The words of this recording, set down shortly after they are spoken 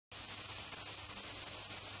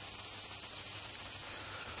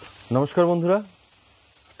নমস্কার বন্ধুরা,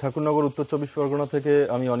 ঠাকুরনগর উত্তর 24 পরগনা থেকে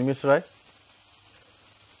আমি অনিমেষ রায়।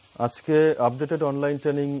 আজকে আপডেটেড অনলাইন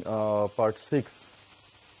ট্রেনিং পার্ট 6।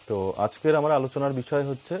 তো আজকের আমার আলোচনার বিষয়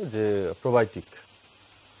হচ্ছে যে প্রোবায়োটিক।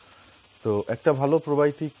 তো একটা ভালো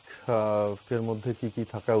প্রোবায়োটিক এর মধ্যে কি কি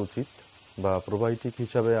থাকা উচিত, বা প্রোবায়োটিক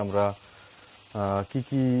হিসাবে আমরা কি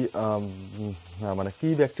কি মানে কি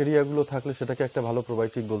ব্যাকটেরিয়াগুলো থাকলে সেটাকে একটা ভালো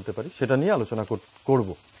প্রোবায়োটিক বলতে পারি, সেটা নিয়ে আলোচনা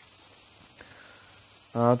করব।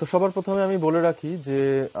 তো সবার প্রথমে আমি বলে রাখি যে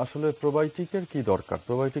আসলে প্রোবায়োটিকের কি দরকার।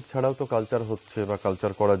 প্রোবায়োটিক ছাড়াও তো কালচার হচ্ছে বা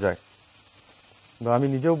কালচার করা যায়, বা আমি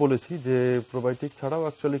নিজেও বলেছি যে প্রোবায়োটিক ছাড়াও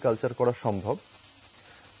অ্যাকচুয়ালি কালচার করা সম্ভব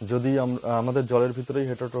যদি আমাদের জলের ভিতরেই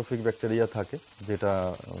হেটারোট্রফিক ব্যাকটেরিয়া থাকে, যেটা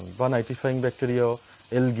বা নাইট্রিফাইং ব্যাকটেরিয়া,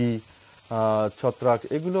 এলগি, ছত্রাক,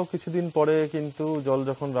 এগুলো কিছুদিন পরে কিন্তু জল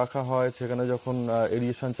যখন রাখা হয় সেখানে যখন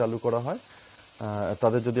এরিয়েশন চালু করা হয়,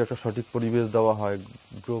 তাদের যদি একটা সঠিক পরিবেশ দেওয়া হয়,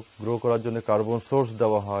 গ্রো করার জন্য কার্বন সোর্স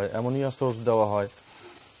দেওয়া হয়, অ্যামোনিয়া সোর্স দেওয়া হয়,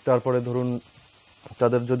 তারপরে ধরুন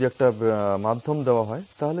তাদের যদি একটা মাধ্যম দেওয়া হয়,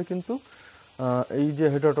 তাহলে কিন্তু এই যে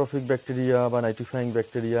হেটারোট্রফিক ব্যাকটেরিয়া বা নাইট্রিফাইং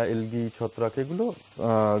ব্যাকটেরিয়া, এলগি, ছত্রাক, এগুলো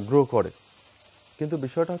গ্রো করে। কিন্তু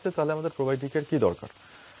বিষয়টা হচ্ছে তাহলে আমাদের প্রোবায়োটিকের কি দরকার।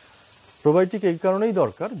 প্রোবায়োটিক এই কারণেই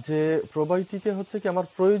দরকার যে প্রোবায়োটিকে হচ্ছে কি আমার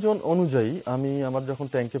প্রয়োজন অনুযায়ী আমার যখন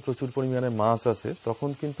ট্যাঙ্কে প্রচুর পরিমাণে মাছ আছে, তখন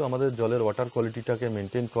কিন্তু আমাদের জলের ওয়াটার কোয়ালিটিটাকে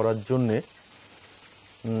মেনটেন করার জন্যে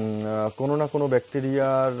কোনো না কোনো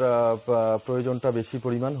ব্যাকটেরিয়ার প্রয়োজনটা বেশি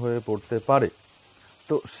পরিমাণ হয়ে পড়তে পারে।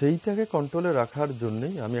 তো সেইটাকে কন্ট্রোলে রাখার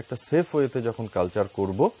জন্যই আমি একটা সেফ ওয়েতে যখন কালচার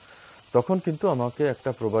করব, তখন কিন্তু আমাকে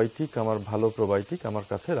একটা প্রোবায়োটিক, আমার ভালো প্রোবায়োটিক আমার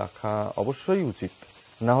কাছে রাখা অবশ্যই উচিত।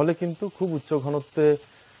 না হলে কিন্তু খুব উচ্চ ঘনত্বে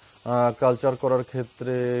কালচার করার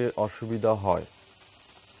ক্ষেত্রে অসুবিধা হয়।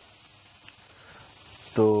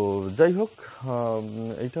 তো যাই হোক,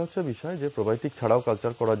 এইটা হচ্ছে বিষয় যে প্রোবায়োটিক ছাড়াও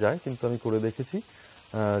কালচার করা যায়, কিন্তু আমি করে দেখেছি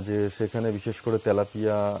যে সেখানে বিশেষ করে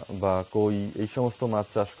তেলাপিয়া বা কই এই সমস্ত মাছ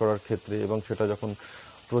চাষ করার ক্ষেত্রে, এবং সেটা যখন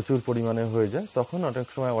প্রচুর পরিমাণে হয়ে যায় তখন অনেক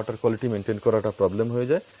সময় ওয়াটার কোয়ালিটি মেনটেন করাটা প্রবলেম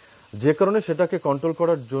হয়ে যায়, যে কারণে সেটাকে কন্ট্রোল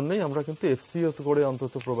করার জন্যই আমরা কিন্তু এফসিও করে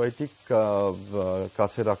অন্তত প্রোবায়োটিক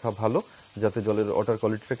কাছে রাখা ভালো, যাতে জলের ওয়াটার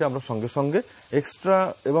কোয়ালিটিটাকে আমরা সঙ্গে সঙ্গে এক্সট্রা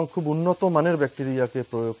এবং খুব উন্নত মানের ব্যাকটেরিয়াকে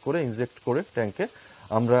প্রয়োগ করে ইনজেক্ট করে ট্যাঙ্কে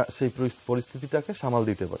আমরা সেই পরিস্থিতিটাকে সামাল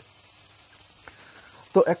দিতে পারি।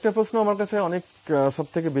 তো একটা প্রশ্ন আমার কাছে অনেক সব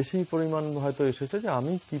থেকে বেশি পরিমাণ হয়তো এসেছে যে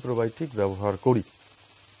আমি কি প্রোবায়োটিক ব্যবহার করি।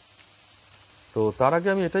 তো তার আগে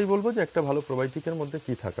আমি এটাই বলবো যে একটা ভালো প্রোবায়োটিকের মধ্যে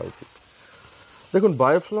কি থাকা উচিত। দেখুন,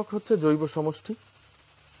 বায়োফ্লক হচ্ছে জৈব সমষ্টি,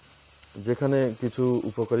 যেখানে কিছু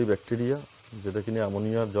উপকারী ব্যাকটেরিয়া, যেটা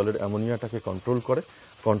কিনা জলের অ্যামোনিয়াটাকে কন্ট্রোল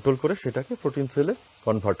করে সেটাকে প্রোটিন সেলে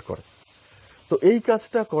কনভার্ট করে। তো এই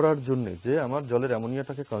কাজটা করার জন্য যে আমার জলের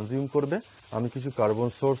অ্যামোনিয়াটাকে কনজিউম করবে, আমি কিছু কার্বন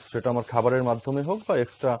সোর্স, সেটা আমার খাবারের মাধ্যমে হোক বা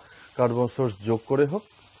এক্সট্রা কার্বন সোর্স যোগ করে হোক,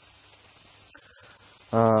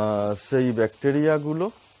 সেই ব্যাকটেরিয়াগুলো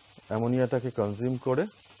অ্যামোনিয়াটাকে কনজিউম করে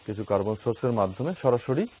কিছু কার্বন সোর্সের মাধ্যমে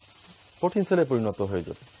সরাসরি প্রোটিন সেলে পরিণত হয়ে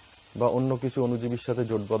যাবে, বা অন্য কিছু অণুজীবীর সাথে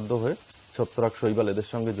জোটবদ্ধ হয়ে, ছত্রাক, শৈবাল এদের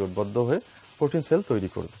সঙ্গে জোটবদ্ধ হয়ে প্রোটিন সেল তৈরি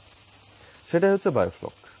করবে। সেটাই হচ্ছে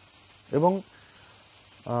বায়োফ্লক। এবং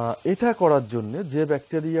এটা করার জন্য যে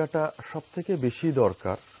ব্যাকটেরিয়াটা সব থেকে বেশি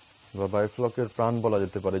দরকার, বা বায়োফ্লকের প্রাণ বলা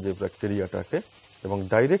যেতে পারে যে ব্যাকটেরিয়াটাকে, এবং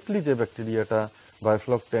ডাইরেক্টলি যে ব্যাকটেরিয়াটা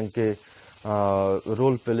বায়োফ্লক ট্যাঙ্কে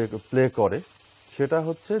রোল প্লে করে, সেটা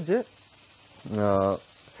হচ্ছে যে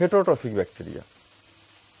হেটারোট্রফিক ব্যাকটেরিয়া,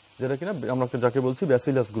 যেটা কিনা আমরা যাকে বলছি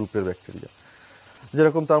ব্যাসিলাস গ্রুপের ব্যাকটেরিয়া।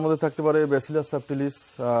 যেরকম তার মধ্যে থাকতে পারে ব্যাসিলাস সাবটিলিস,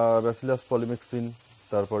 ব্যাসিলাস পলিমিক্সিন,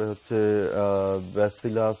 তারপরে হচ্ছে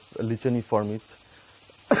ব্যাসিলাস লিচেনিফর্মিস।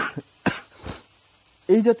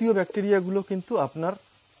 এই জাতীয় ব্যাকটেরিয়াগুলো কিন্তু আপনার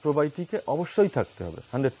প্রোবায়োটিকে অবশ্যই থাকতে হবে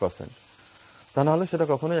 100%। তা নাহলে সেটা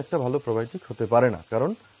কখনোই একটা ভালো প্রোবায়োটিক হতে পারে না, কারণ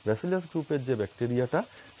ব্যাসিলাস গ্রুপের যে ব্যাকটেরিয়াটা,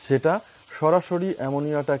 সেটা সরাসরি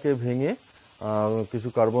অ্যামোনিয়াটাকে ভেঙে কিছু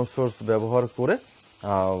কার্বন সোর্স ব্যবহার করে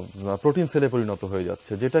প্রোটিন সেলে পরিণত হয়ে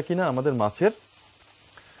যাচ্ছে, যেটা কিনা আমাদের মাছের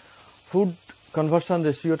ফুড কনভার্সন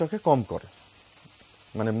রেশিওটাকে কম করে।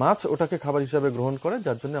 মানে মাছ ওটাকে খাবার হিসাবে গ্রহণ করে,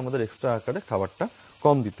 যার জন্য আমাদের এক্সট্রা আকারে খাবারটা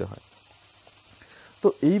কম দিতে হয়। তো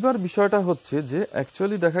এইবার বিষয়টা হচ্ছে যে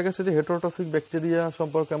অ্যাকচুয়ালি দেখা গেছে যে হেটারোট্রফিক ব্যাকটেরিয়া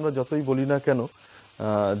সম্পর্কে আমরা যতই বলি না কেন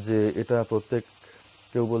যে এটা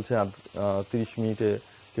কেউ বলছে 30 মিনিটে,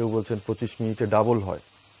 কেউ বলছেন 25 মিনিটে ডাবল হয়,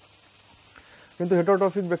 কিন্তু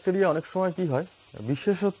হেটারোট্রফিক ব্যাকটেরিয়া অনেক সময় কি হয়,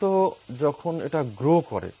 বিশেষত যখন এটা গ্রো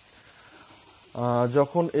করে,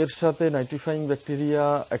 যখন এর সাথে নাইট্রিফাইং ব্যাকটেরিয়া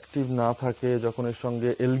অ্যাক্টিভ না থাকে, যখন এর সঙ্গে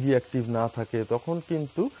এলগি অ্যাক্টিভ না থাকে, তখন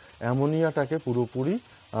কিন্তু অ্যামোনিয়াটাকে পুরোপুরি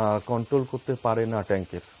কন্ট্রোল করতে পারে না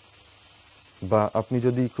ট্যাঙ্কের। বা আপনি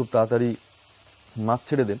যদি খুব তাড়াতাড়ি মাছ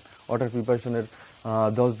ছেড়ে দেন, ওয়াটার প্রিপারেশনের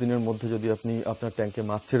 10 দিনের মধ্যে যদি আপনি আপনার ট্যাঙ্কে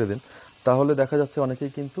মাছ ছেড়ে দেন, তাহলে দেখা যাচ্ছে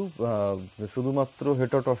অনেকেই কিন্তু শুধুমাত্র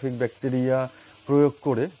হেটারোট্রফিক ব্যাকটেরিয়া প্রয়োগ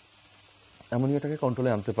করে অ্যামোনিয়াটাকে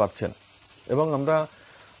কন্ট্রোলে আনতে পারছেন। এবং আমরা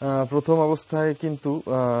প্রথম অবস্থায় কিন্তু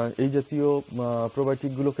এই জাতীয়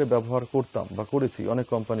প্রোবায়োটিকগুলোকে ব্যবহার করতাম বা করেছি। অনেক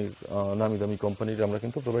কোম্পানির, নামি দামি কোম্পানির আমরা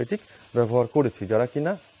কিন্তু প্রোবায়োটিক ব্যবহার করেছি,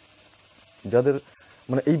 যাদের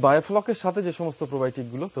মানে এই বায়োফ্লকের সাথে যে সমস্ত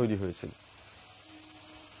প্রোবায়োটিকগুলো তৈরি হয়েছিল।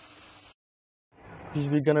 কৃষি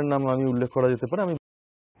বিজ্ঞানের নাম আমি উল্লেখ করা যেতে পারে। আমি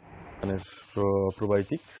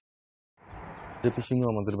প্রোবায়োটিক যে পিসিংও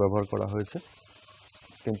আমাদের ব্যবহার করা হয়েছে,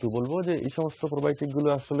 কিন্তু বলবো যে এই সমস্ত প্রোবায়োটিকগুলো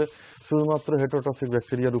আসলে শুধুমাত্র হেটারোট্রফিক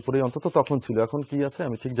ব্যাকটেরিয়ার উপরেই অন্তত তখন ছিল, এখন কি আছে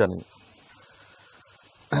আমি ঠিক জানি না।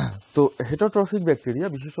 তো হেটারোট্রফিক ব্যাকটেরিয়া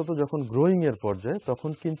বিশেষত যখন গ্রোয়িং এর পর্যায়ে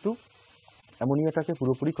তখন কিন্তু অ্যামোনিয়াটাকে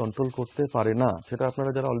পুরোপুরি কন্ট্রোল করতে পারে না। সেটা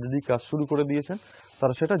আপনারা যারা অলরেডি কাজ শুরু করে দিয়েছেন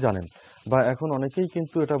তারা সেটা জানেন, বা এখন অনেকেই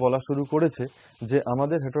কিন্তু এটা বলা শুরু করেছে যে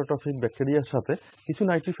আমাদের হেটারোট্রফিক ব্যাকটেরিয়ার সাথে কিছু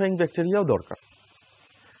নাইট্রিফাইং ব্যাকটেরিয়াও দরকার।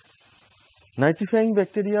 নাইট্রিফাইং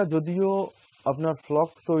ব্যাকটেরিয়া যদিও আপনার ফ্লক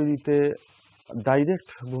তৈরিতে ডাইরেক্ট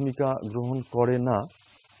ভূমিকা গ্রহণ করে না,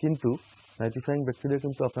 কিন্তু নাইট্রিফাইং ব্যাকটেরিয়া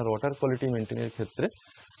কিন্তু আপনার ওয়াটার কোয়ালিটি মেনটেনের ক্ষেত্রে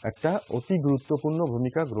একটা অতি গুরুত্বপূর্ণ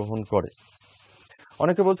ভূমিকা গ্রহণ করে।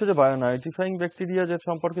 অনেকে বলছে যে নাইট্রিফাইং ব্যাকটেরিয়া যে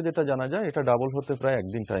সম্পর্কে যেটা জানা যায় এটা ডাবল হতে প্রায়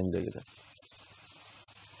একদিন টাইম লেগে যায়।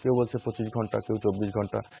 কেউ বলছে 25 ঘন্টা, কেউ 24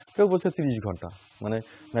 ঘন্টা, কেউ বলছে 30 ঘন্টা। মানে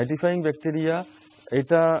নাইট্রিফাইং ব্যাকটেরিয়া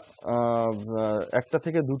এটা একটা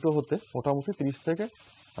থেকে দুটো হতে মোটামুটি 25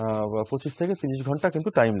 থেকে 30 ঘন্টা কিন্তু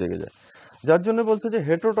টাইম লেগে যায়। যার জন্য বলছে যে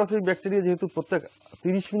হেটারোট্রফিক ব্যাকটেরিয়া যেহেতু প্রত্যেক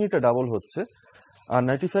 30 মিনিটে ডাবল হচ্ছে, আর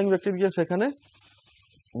নাইট্রিফাইং ব্যাকটেরিয়া সেখানে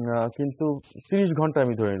কিন্তু 30 ঘন্টা,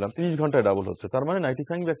 আমি ধরে নিলাম 30 ঘন্টায় ডাবল হচ্ছে, তার মানে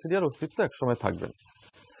নাইট্রিফাইং ব্যাকটেরিয়ার অস্তিত্ব একসময় থাকবে।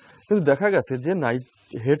 কিন্তু দেখা গেছে যে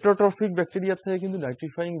হেটারোট্রফিক ব্যাকটেরিয়া থেকে কিন্তু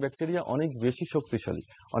নাইট্রিফাইং ব্যাকটেরিয়া অনেক বেশি শক্তিশালী,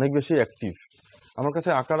 অনেক বেশি অ্যাক্টিভ। আমার কাছে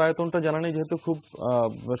আকার আয়তনটা জানা নেই যেহেতু খুব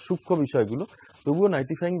সূক্ষ্ম বিষয়গুলো, তবুও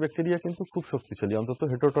নাইট্রিফাইং ব্যাকটেরিয়া কিন্তু খুব শক্তিশালী, অন্তত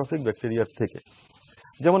হেটারোট্রফিক ব্যাকটেরিয়ার থেকে।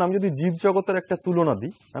 যেমন আমি যদি জীব জগতের একটা তুলনা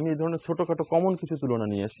দিই, আমি এই ধরনের ছোটখাটো কমন কিছু তুলনা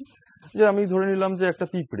নিয়ে আসি। যে আমি ধরে নিলাম যে একটা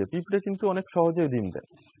পিঁপড়ে কিন্তু অনেক সহজেই ডিম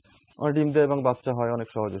দেয়, এবং বাচ্চা হয় অনেক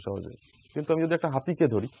সহজে। কিন্তু আমি যদি একটা হাতিকে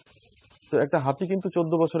ধরি, তো একটা হাতি কিন্তু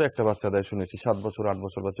 14 বছরে একটা বাচ্চা দেয় শুনেছি, 7 বছর 8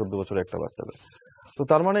 বছর বা 14 বছরে একটা বাচ্চা দেয়। তো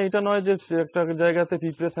তার মানে এটা নয় যে একটা জায়গাতে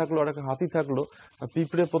পিঁপড়ে থাকলো আর একটা হাতি থাকলো,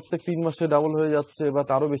 পিঁপড়ে প্রত্যেক 3 মাসে ডাবল হয়ে যাচ্ছে বা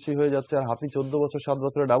তারও বেশি হয়ে যাচ্ছে, আর হাতি 14 বছর 7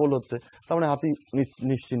 বছরে ডাবল হচ্ছে, তার মানে হাতি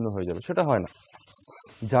নিশ্চিহ্ন হয়ে যাবে, সেটা হয় না।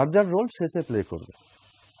 যার যার রোল সে প্লে করবে।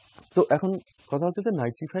 তো এখন কথা হচ্ছে যে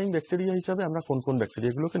নাইট্রিফাইং ব্যাকটেরিয়া হিসাবে আমরা কোন কোন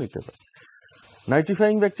ব্যাকটেরিয়াগুলোকে নিতে পারি।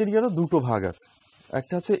 নাইট্রিফাইং ব্যাকটেরিয়ারও দুটো ভাগ আছে।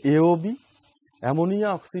 একটা হচ্ছে এওবি, অ্যামোনিয়া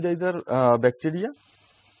অক্সিডাইজার ব্যাকটেরিয়া,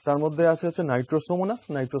 তার মধ্যে আছে হচ্ছে নাইট্রোসোমোনাস,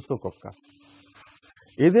 নাইট্রোসোকক্কাস।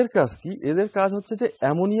 এদের কাজ কি? এদের কাজ হচ্ছে যে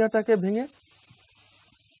অ্যামোনিয়াটাকে ভেঙে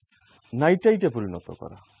নাইট্রাইটে পরিণত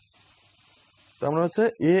করা। তার মানে হচ্ছে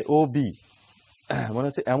এওবি, মানে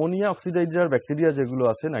হচ্ছে অ্যামোনিয়া অক্সিডাইজার ব্যাকটেরিয়া যেগুলো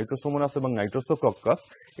আছে, নাইট্রোসোমোনাস এবং নাইট্রোসোকক্কাস,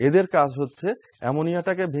 এদের কাজ হচ্ছে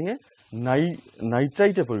অ্যামোনিয়াটাকে ভেঙে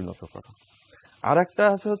নাইট্রাইটে পরিণত করা। আর একটা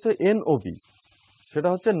আছে হচ্ছে এনওবি, সেটা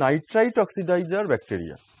হচ্ছে নাইট্রাইট অক্সিডাইজার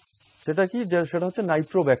ব্যাকটেরিয়া। সেটা কি? সেটা হচ্ছে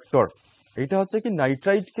নাইট্রোব্যাক্টর। এটা হচ্ছে কি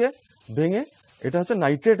নাইট্রাইটকে ভেঙে এটা হচ্ছে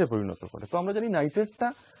নাইট্রেটে পরিণত করে। তো আমরা জানি নাইট্রেটটা,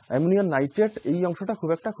 অ্যামোনিয়াম নাইট্রেট, এই অংশটা খুব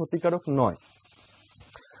একটা ক্ষতিকারক নয়।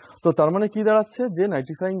 তো তার মানে কি দাঁড়াচ্ছে যে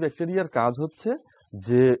নাইট্রিফাইং ব্যাকটেরিয়ার কাজ হচ্ছে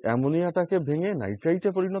যে অ্যামোনিয়াটাকে ভেঙে নাইট্রাইটে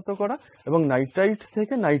পরিণত করা এবং নাইট্রাইট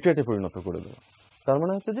থেকে নাইট্রেটে পরিণত করে দেওয়া। তার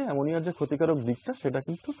মানে হচ্ছে যে অ্যামোনিয়ার যে ক্ষতিকারক দিকটা সেটা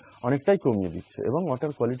কিন্তু অনেকটাই কমিয়ে দিচ্ছে এবং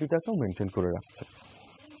ওয়াটার কোয়ালিটিটাকেও মেনটেন করে রাখছে।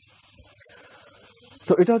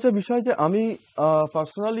 তো এটা হচ্ছে বিষয় যে আমি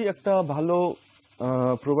পার্সোনালি একটা ভালো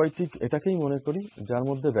প্রোবায়োটিক এটাকেই মনে করি যার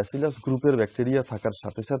মধ্যে ব্যাসিলাস গ্রুপের ব্যাকটেরিয়া থাকার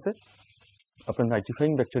সাথে সাথে আপনার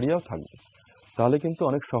নাইট্রিফাইং ব্যাকটেরিয়াও থাকবে। তাহলে কিন্তু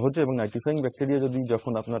অনেক সহজে, এবং নাইট্রিফাইং ব্যাকটেরিয়া যদি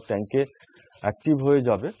যখন আপনার ট্যাঙ্কে অ্যাক্টিভ হয়ে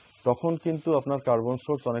যাবে তখন কিন্তু আপনার কার্বন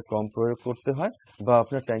সোর্স অনেক কম প্রয়োগ করতে হয়, বা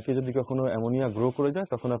আপনার ট্যাঙ্কে যদি কখনো অ্যামোনিয়া গ্রো করে যায়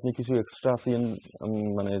তখন আপনি কিছু এক্সট্রা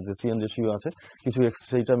মানে যে সিএন রেশিও আছে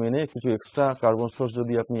সেইটা মেনে কিছু এক্সট্রা কার্বন সোর্স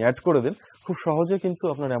যদি আপনি অ্যাড করে দেন, খুব সহজে কিন্তু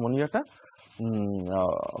আপনার অ্যামোনিয়াটা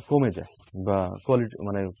কমে যায় বা কোয়ালিটি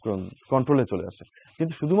মানে কন্ট্রোলে চলে আসে।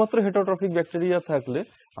 কিন্তু শুধুমাত্র হেটারোট্রফিক ব্যাকটেরিয়া থাকলে,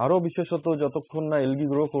 আরও বিশেষত যতক্ষণ না এলগি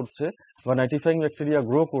গ্রো করছে বা নাইট্রিফাইং ব্যাকটেরিয়া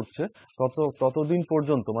গ্রো করছে ততদিন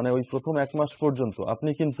পর্যন্ত, মানে ওই প্রথম 1 মাস পর্যন্ত আপনি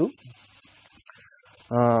কিন্তু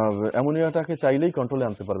অ্যামোনিয়াটাকে চাইলেই কন্ট্রোলে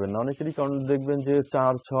আনতে পারবেন না। অনেকেরই দেখবেন যে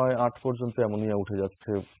 4, 6, 8 পর্যন্ত অ্যামোনিয়া উঠে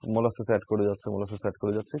যাচ্ছে, মোলাসেস অ্যাড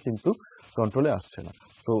করে যাচ্ছে কিন্তু কন্ট্রোলে আসছে না।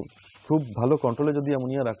 তো খুব ভালো কন্ট্রোলে যদি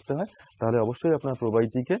অ্যামোনিয়া রাখতে হয় তাহলে অবশ্যই আপনার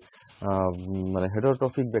প্রোবায়োটিকে মানে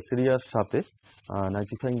হেটারোট্রফিক ব্যাকটেরিয়ার সাথে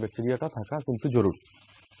নাইট্রিফাইং ব্যাকটেরিয়াটা থাকা কিন্তু জরুরি।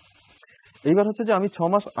 এইবার হচ্ছে যে আমি 6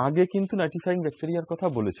 মাস আগে কিন্তু নাইট্রিফাইং ব্যাকটেরিয়ার কথা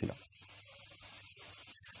বলেছিলাম।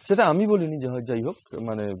 সেটা আমি বলিনি, যে যাই হোক,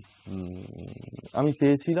 মানে আমি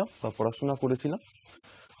পেয়েছিলাম বা পড়াশোনা করেছিলাম।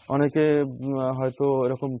 অনেকে হয়তো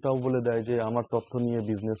এরকমটাও বলে দেয় যে আমার তথ্য নিয়ে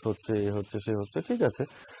বিজনেস হচ্ছে, এ হচ্ছে, সে হচ্ছে। ঠিক আছে,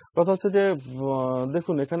 কথা হচ্ছে যে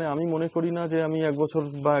দেখুন, এখানে আমি মনে করি না যে আমি 1 বছর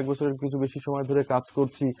বা 1 বছরের কিছু বেশি সময় ধরে কাজ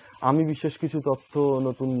করছি, আমি বিশেষ কিছু তথ্য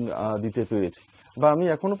নতুন দিতে পেরেছি, বা আমি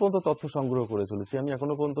এখনো পর্যন্ত তথ্য সংগ্রহ করে চলেছি, আমি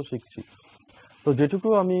এখনো পর্যন্ত শিখছি। তো যেটুকু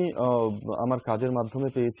আমি আমার কাজের মাধ্যমে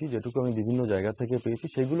পেয়েছি, যেটুকু আমি বিভিন্ন জায়গা থেকে পেয়েছি,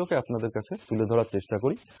 সেগুলোকে আপনাদের কাছে তুলে ধরার চেষ্টা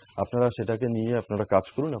করি। আপনারা সেটাকে নিয়ে আপনারা কাজ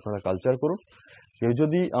করুন, আপনারা কালচার করুন। কেউ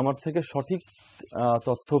যদি আমার থেকে সঠিক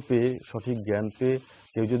তথ্য পেয়ে, সঠিক জ্ঞান পেয়ে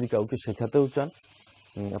কেউ যদি কাউকে শেখাতেও চান,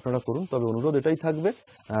 আপনারা করুন। তবে অনুরোধ এটাই থাকবে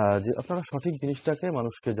যে আপনারা সঠিক জিনিসটাকে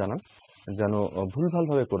মানুষকে জানান, যেন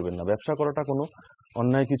ভুলভালভাবে করবেন না। ব্যবসা করাটা কোনো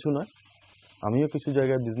অন্যায় কিছু নয়, আমিও কিছু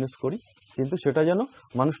জায়গায় বিজনেস করি, কিন্তু সেটা যেন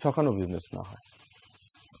মানুষ ঠকানো বিজনেস না হয়।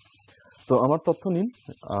 তো আমার তথ্য নিন,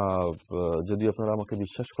 যদি আপনারা আমাকে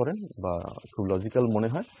বিশ্বাস করেন বা খুব লজিক্যাল মনে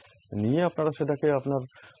হয়, নিয়ে আপনারা সেটাকে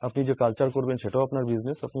আপনি যে কালচার করবেন সেটাও আপনার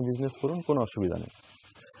বিজনেস, আপনি বিজনেস করুন, কোনো অসুবিধা নেই।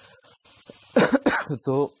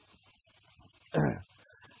 তো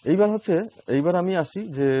এইবার আমি আসি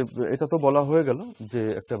যে এটা তো বলা হয়ে গেল যে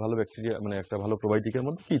একটা ভালো ব্যাকটেরিয়া, মানে একটা ভালো প্রোবায়োটিকের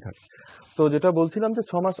মধ্যে কি থাকে। তো যেটা বলছিলাম যে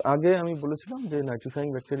 6 মাস আগে আমি বলেছিলাম যে নাইট্রিফাইং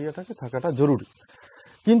ব্যাকটেরিয়াটাকে থাকাটা জরুরি,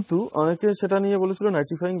 কিন্তু অনেকে সেটা নিয়ে বলেছিল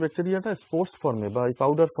নাইট্রিফাইং ব্যাকটেরিয়াটা স্পোর্টস ফর্মে বা এই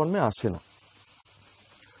পাউডার ফর্মে আসে না।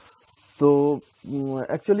 তো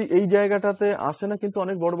অ্যাকচুয়ালি এই জায়গাটাতে আসে না, কিন্তু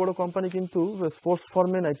অনেক বড় বড় কোম্পানি কিন্তু স্পোর্টস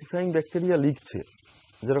ফর্মে নাইট্রিফাইং ব্যাকটেরিয়া লিখছে।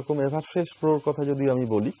 যেরকম এভারফ্রেশ প্রোর কথা যদি আমি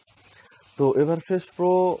বলি, তো এভারফ্রেশ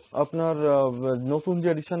প্রো আপনার নতুন যে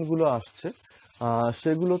এডিশনগুলো আসছে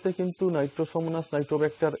সেগুলোতে কিন্তু নাইট্রোসোমোনাস,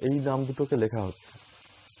 নাইট্রোব্যাক্টার এই নাম দুটোকে লেখা হচ্ছে।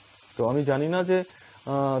 তো আমি জানি না যে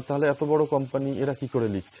তাহলে এত বড় কোম্পানি এরা কি করে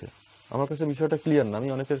লিখছে। আমার কাছে বিষয়টা ক্লিয়ার না। আমি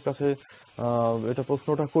অনেকের কাছে এটা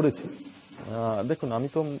প্রশ্নটা করেছি। দেখুন, আমি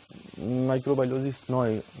তো মাইক্রোবায়োলজিস্ট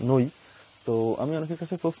নই। তো আমি অনেকের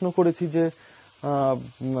কাছে প্রশ্ন করেছি যে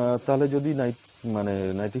তাহলে যদি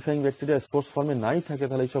নাইট্রিফাইং ব্যাকটেরিয়া স্পোর্টস ফর্মে নাই থাকে,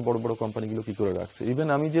 তাহলে এইসব বড় বড় কোম্পানিগুলো কি করে রাখছে। ইভেন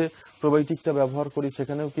আমি যে প্রোবায়োটিকটা ব্যবহার করি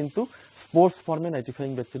সেখানেও কিন্তু স্পোর্টস ফর্মে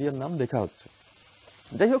নাইট্রিফাইং ব্যাকটেরিয়ার নাম লেখা হচ্ছে।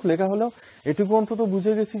 যাই হোক, লেখা হলেও এটুকু অন্তত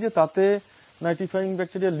বুঝে গেছি যে তাতে নাইট্রিফাইং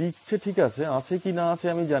ব্যাকটেরিয়া লিখছে, ঠিক আছে কি না আছে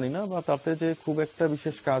আমি জানি না, বা তাতে যে খুব একটা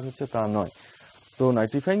বিশেষ কাজ হচ্ছে তা নয়। তো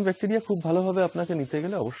নাইট্রিফাইং ব্যাকটেরিয়া খুব ভালোভাবে আপনাকে নিতে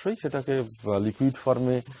গেলে অবশ্যই সেটাকে লিকুইড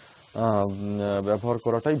ফর্মে ব্যবহার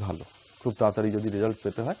করাটাই ভালো। খুব তাড়াতাড়ি যদি রেজাল্ট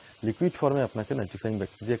পেতে হয়, লিকুইড ফর্মে আপনাকে নাইট্রিফাইং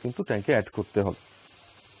ব্যাকটেরিয়া কিন্তু ট্যাঙ্কে অ্যাড করতে হবে।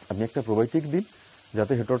 আপনি একটা প্রোবায়োটিক দিন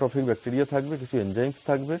যাতে হেটারোট্রফিক ব্যাকটেরিয়া থাকবে, কিছু এনজাইমস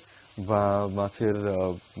থাকবে, বা মাছের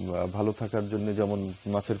ভালো থাকার জন্য, যেমন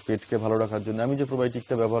মাছের পেটকে ভালো রাখার জন্য আমি যে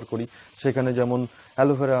প্রোবায়োটিকটা ব্যবহার করি সেখানে যেমন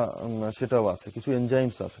অ্যালোভেরা সেটাও আছে, কিছু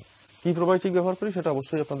এনজাইমস আছে। কি প্রোবায়োটিক ব্যবহার করি সেটা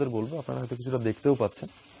অবশ্যই আপনাদের বলবো, আপনারা হয়তো কিছুটা দেখতেও পাচ্ছেন,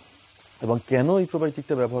 এবং কেন এই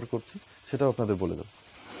প্রোবায়োটিকটা ব্যবহার করছি সেটাও আপনাদের বলে দেবো।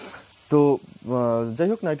 তো যাই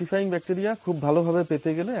হোক, নাইট্রিফাইং ব্যাকটেরিয়া খুব ভালোভাবে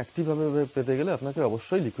পেতে গেলে, অ্যাক্টিভভাবে পেতে গেলে আপনাকে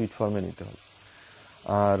অবশ্যই লিকুইড ফর্মে নিতে হবে।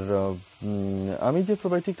 আর আমি যে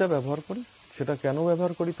প্রোবায়োটিকটা ব্যবহার করি সেটা কেন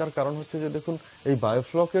ব্যবহার করি তার কারণ হচ্ছে যে দেখুন, এই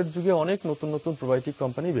বায়োফ্লকের যুগে অনেক নতুন নতুন প্রোবায়োটিক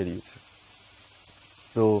কোম্পানি বেরিয়েছে।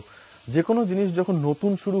 তো যে কোনো জিনিস যখন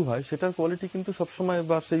নতুন শুরু হয় সেটার কোয়ালিটি কিন্তু সবসময়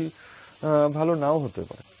বা সেই ভালো নাও হতে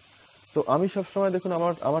পারে। তো আমি সবসময় দেখুন,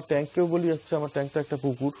 আমার ট্যাঙ্কেও বলি, আমার ট্যাঙ্কটা একটা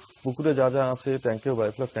পুকুরে যা যা আছে ট্যাঙ্কেও,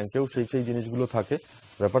 বায়োফ্লক ট্যাঙ্কেও সেই জিনিসগুলো থাকে।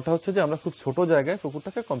 ব্যাপারটা হচ্ছে যে আমরা খুব ছোট জায়গায়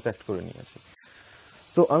পুকুরটাকে কম্প্যাক্ট করে নিয়ে আসি।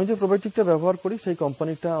 তো আমি যে প্রোবায়োটিকটা ব্যবহার করি সেই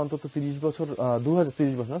কোম্পানিটা অন্তত 20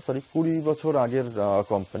 বছর আগের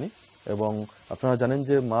কোম্পানি। এবং আপনারা জানেন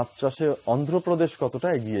যে মাছ চাষে অন্ধ্রপ্রদেশ কতটা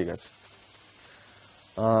এগিয়ে গেছে।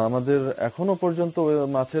 আমাদের এখনো পর্যন্ত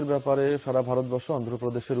মাছের ব্যাপারে সারা ভারতবর্ষ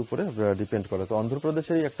অন্ধ্রপ্রদেশের উপরে ডিপেন্ড করে। তো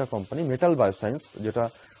অন্ধ্রপ্রদেশেরই একটা কোম্পানি মেটাল বায়োসায়েন্স, যেটা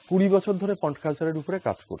 20 বছর ধরে পন্ড কালচারের উপরে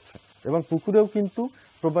কাজ করছে, এবং পুকুরেও কিন্তু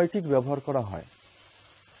প্রোবায়োটিক ব্যবহার করা হয়।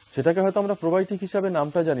 সেটাকে হয়তো আমরা প্রোবায়োটিক হিসাবে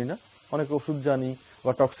নামটা জানি না, অনেক ওষুধ জানি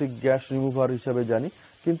বা টক্সিক গ্যাস রিমুভার হিসাবে জানি,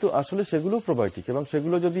 কিন্তু আসলে সেগুলো প্রোবায়োটিক। এবং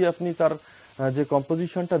সেগুলো যদি আপনি তার যে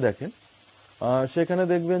কম্পোজিশনটা দেখেন, সেখানে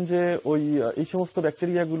দেখবেন যে এই সমস্ত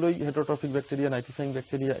ব্যাকটেরিয়াগুলোই, হেটারোট্রফিক ব্যাকটেরিয়া, নাইট্রিফাইং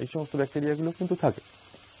ব্যাকটেরিয়া, এই সমস্ত ব্যাকটেরিয়াগুলো কিন্তু থাকে।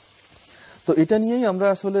 তো এটা নিয়েই আমরা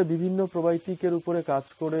আসলে বিভিন্ন প্রোবায়োটিকের উপরে কাজ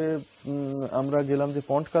করে আমরা গেলাম যে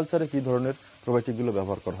পন্ড কালচারে কি ধরনের প্রোবায়োটিকগুলো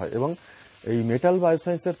ব্যবহার করা হয়। এবং এই মেটাল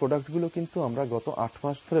বায়োসায়েন্সের প্রোডাক্টগুলো কিন্তু আমরা গত 8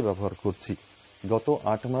 মাস ধরে ব্যবহার করছি। গত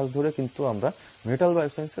 8 মাস ধরে কিন্তু আমরা মেটাল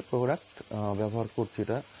বায়োসায়েন্সের প্রোডাক্ট ব্যবহার করছি।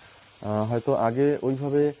 এটা হয়তো আগে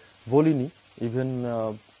ওইভাবে বলিনি, ইভেন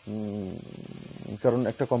কারণ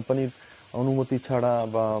একটা কোম্পানির অনুমতি ছাড়া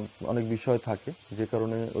বা অনেক বিষয় থাকে, যে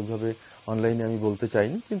কারণে ওইভাবে অনলাইনে আমি বলতে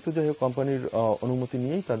চাইনি। কিন্তু যাই হোক, কোম্পানির অনুমতি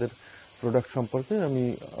নিয়েই তাদের প্রোডাক্ট সম্পর্কে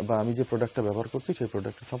আমি যে প্রোডাক্টটা ব্যবহার করছি সেই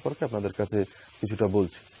প্রোডাক্ট সম্পর্কে আপনাদের কাছে কিছুটা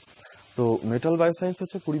বলছি। তো মেটাল বায়োসায়েন্স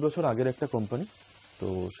হচ্ছে 20 বছর আগের একটা কোম্পানি। তো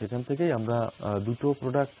সেখান থেকেই আমরা দুটো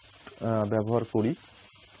প্রোডাক্ট ব্যবহার করি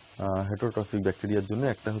হেটারোট্রফিক ব্যাকটেরিয়ার জন্য।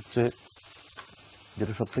 একটা হচ্ছে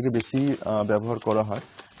যেটা সব থেকে বেশি ব্যবহার করা হয়,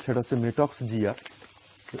 সেটা হচ্ছে মেটক্স জিআর।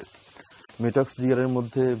 মেটক্স জিআর এর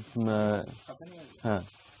মধ্যে হ্যাঁ,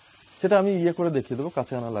 সেটা আমি করে দেখিয়ে দেবো,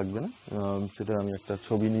 কাছে আনা লাগবে না। সেটা আমি একটা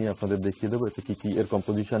ছবি নিয়ে আপনাদের দেখিয়ে দেবো এতে কি কি এর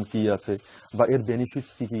কম্পোজিশন কি আছে বা এর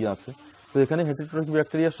বেনিফিটস কি কি আছে। তো এখানে হেটারোট্রফিক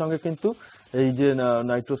ব্যাকটেরিয়ার সঙ্গে কিন্তু এই যে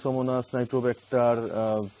নাইট্রোসোমোনাস, নাইট্রোব্যাক্টার,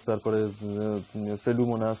 তারপরে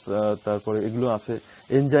সেডুমোনাস, তারপরে এগুলো আছে,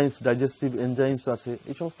 এনজাইমস, ডাইজেস্টিভ এনজাইমস আছে,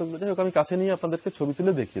 এই সমস্তগুলো। যাই হোক, আমি কাছে নিয়ে আপনাদেরকে ছবি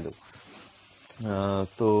তুলে দেখিয়ে দেবো।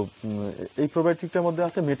 তো এই প্রোবায়োটিকটার মধ্যে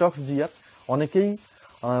আছে মেটক্স জিআর। অনেকেই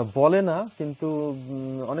বলে না, কিন্তু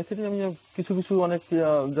অনেকেরই আমি কিছু কিছু অনেক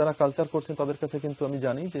যারা কালচার করছেন তাদের কাছে কিন্তু আমি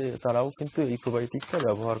জানি যে তারাও কিন্তু এই প্রোবায়োটিকটা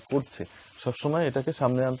ব্যবহার করছে, সবসময় এটাকে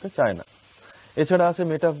সামনে আনতে চায় না। এছাড়া আছে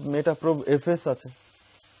মেটাপ্রোব এফএস আছে,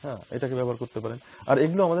 হ্যাঁ, এটাকে ব্যবহার করতে পারেন। আর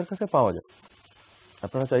এগুলো আমাদের কাছে পাওয়া যায়,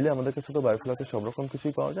 আপনারা চাইলে আমাদের কাছে তো বায়োফ্লকের সব রকম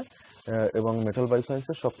কিছুই পাওয়া যায়, এবং মেটাল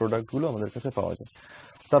বায়োসায়েন্সের সব প্রোডাক্টগুলো আমাদের কাছে পাওয়া যায়।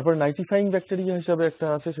 তারপরে নাইট্রিফাইং ব্যাকটেরিয়া হিসাবে একটা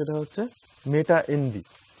আছে, সেটা হচ্ছে মেটা এনভি।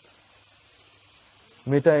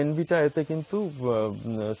 মেটা এনভিটা এতে কিন্তু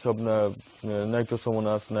সব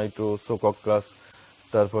নাইট্রোসোমোনাস, নাইট্রোসোকক্কাস,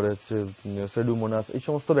 তারপরে হচ্ছে সেডুমোনাস, এই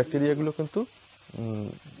সমস্ত ব্যাকটেরিয়াগুলো কিন্তু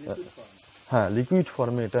হ্যাঁ লিকুইড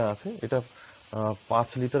ফর্মে এটা আছে। এটা 5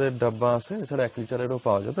 লিটারের ডাব্বা আছে, এছাড়া 1 লিটারেরও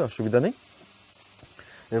পাওয়া যাবে, অসুবিধা নেই।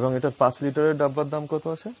 এবং এটা 5 লিটারের ডাব্বার দাম কত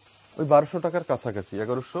আছে? ওই 1200 টাকার কাছাকাছি,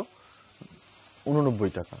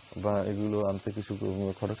 1199 টাকা, বা এগুলো আনতে কিছু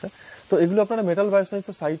খরচ হয়। তো এগুলো আপনারা মেটাল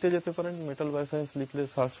বায়োসায়েন্সের সাইটে যেতে পারেন, মেটাল বায়োসায়েন্স লিখলে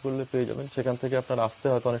সার্চ করলে পেয়ে যাবেন। সেখান থেকে আপনার আসতে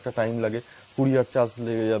হয়তো অনেকটা টাইম লাগে, কুরিয়ার চার্জ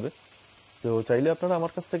লেগে যাবে। তো চাইলে আপনারা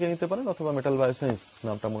আমার কাছ থেকে নিতে পারেন, অথবা মেটাল বায়োসায়েন্স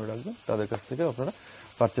নামটা মনে রাখবেন, তাদের কাছ থেকে আপনারা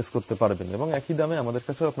পারচেস করতে পারবেন, এবং একই দামে আমাদের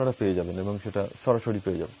কাছেও আপনারা পেয়ে যাবেন, এবং সেটা সরাসরি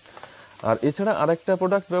পেয়ে যাবেন। আর এছাড়া আরেকটা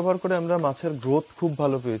প্রোডাক্ট ব্যবহার করে আমরা মাছের গ্রোথ খুব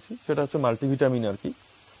ভালো পেয়েছি, সেটা হচ্ছে মাল্টিভিটামিন আর কি।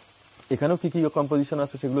 এখানেও কি কি কম্পোজিশন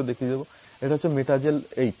আছে সেগুলো দেখিয়ে দেবো। এটা হচ্ছে মেটাজেল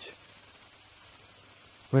এইচ।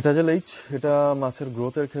 মেটাজেল এইচ এটা মাছের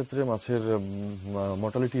গ্রোথের ক্ষেত্রে, মাছের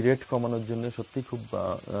মর্টালিটি রেট কমানোর জন্য সত্যি খুব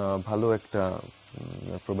ভালো একটা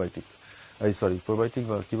প্রোবায়োটিক, প্রোবায়োটিক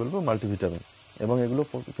কি বলবো, মাল্টিভিটামিন। এবং এগুলো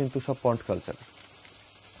কিন্তু সব পন্ড কালচার।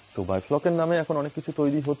 তো বায়োফ্লকের নামে এখন অনেক কিছু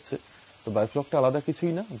তৈরি হচ্ছে। তো বায়োফ্লকটা আলাদা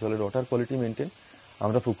কিছুই না, জলের ওয়াটার কোয়ালিটি মেনটেন।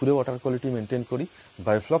 আমরা পুকুরে ওয়াটার কোয়ালিটি মেনটেন করি,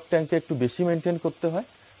 বায়োফ্লক ট্যাঙ্কে একটু বেশি মেনটেন করতে হয়।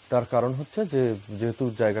 তার কারণ হচ্ছে যে যেহেতু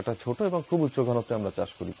জায়গাটা ছোট এবং খুব উচ্চ ঘনত্বে আমরা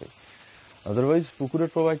চাষ করি, তাই। আদারওয়াইজ পুকুরের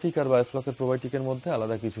প্রোবায়োটিক আর বায়োফ্লকের প্রোবায়োটিকের মধ্যে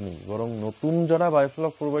আলাদা কিছু নেই, বরং নতুন যারা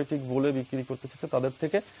বায়োফ্লক প্রোবায়োটিক বলে বিক্রি করতে চাচ্ছে তাদের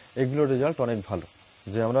থেকে এগুলোর রেজাল্ট অনেক ভালো।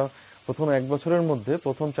 যে আমরা প্রথম 1 বছরের মধ্যে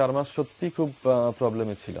প্রথম 4 মাস সত্যি খুব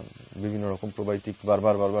প্রবলেমে ছিলাম, বিভিন্ন রকম প্রোবায়োটিক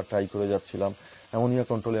বারবার ট্রাই করে যাচ্ছিলাম, অ্যামোনিয়া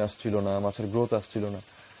কন্ট্রোলে আসছিল না, মাছের গ্রোথ আসছিল না।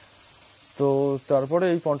 তো তারপরে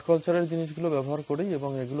এই পন্ড কালচারের জিনিসগুলো ব্যবহার করেই, এবং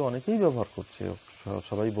এগুলো অনেকেই ব্যবহার করছে,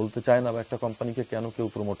 সবাই বলতে চায় না, বা একটা কোম্পানিকে কেন কেউ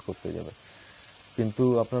প্রমোট করতে যাবে। কিন্তু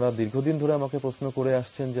আপনারা দীর্ঘদিন ধরে আমাকে প্রশ্ন করে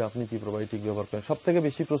আসছেন যে আপনি কি প্রোবায়োটিক ব্যবহার করেন। সব থেকে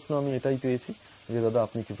বেশি প্রশ্ন আমি এটাই পেয়েছি যে দাদা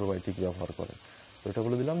আপনি কি প্রোবায়োটিক ব্যবহার করেন। তো এটা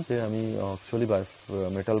বলে দিলাম যে আমি অ্যাকচুয়ালি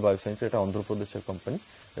মেটাল বায়োসায়েন্স, এটা অন্ধ্রপ্রদেশের কোম্পানি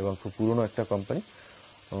এবং খুব পুরনো একটা কোম্পানি।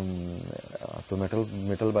 তো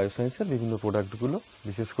মেটাল বায়োসায়েন্সের বিভিন্ন প্রোডাক্টগুলো,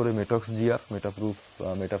 বিশেষ করে মেটক্স জিআর,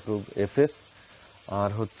 মেটাপ্রুভ এফএস, আর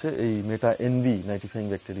হচ্ছে এই মেটা এনভি নাইট্রিফাইং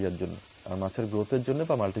ব্যাকটেরিয়ার জন্য, আর মাছের গ্রোথের জন্য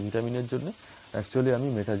বা মাল্টিভিটামিনের জন্য অ্যাকচুয়ালি আমি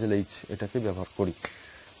মেটাজেল এইচ এটাকে ব্যবহার করি।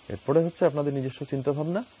 এরপরে হচ্ছে আপনাদের নিজস্ব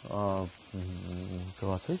চিন্তাভাবনা তো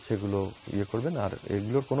আছে, সেগুলো করবেন। আর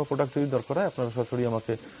এগুলোর কোনো প্রোডাক্ট যদি দরকার হয় আপনারা সরাসরি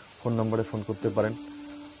আমাকে ফোন নম্বরে ফোন করতে পারেন,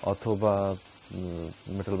 অথবা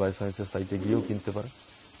মেটাল বায়োসায়েন্সের সাইটে গিয়েও কিনতে পারেন।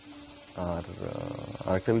 আর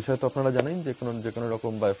আরেকটা বিষয় তো আপনারা জানেন, যে কোনো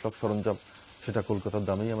রকম বায়োফ্লক সরঞ্জাম সেটা কলকাতার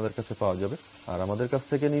দামেই আমাদের কাছে পাওয়া যাবে। আর আমাদের কাছ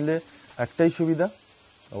থেকে নিলে একটাই সুবিধা,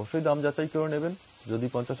 অবশ্যই দাম যাচাই করে নেবেন। যদি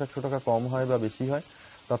 50-100 টাকা কম হয় বা বেশি হয়,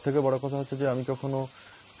 তার থেকে বড় কথা হচ্ছে যে আমি কখনো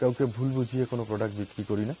কাউকে ভুল বুঝিয়ে কোনো প্রোডাক্ট বিক্রি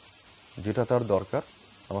করি না। যেটা তার দরকার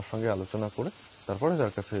আমার সঙ্গে আলোচনা করে তারপরে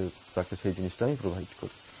তাকে সেই জিনিসটা আমি প্রোভাইড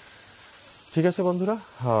করি। ঠিক আছে বন্ধুরা,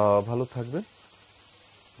 ভালো থাকবেন,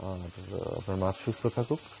 আর আপনার মাছ সুস্থ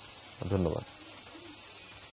থাকুক। ধন্যবাদ।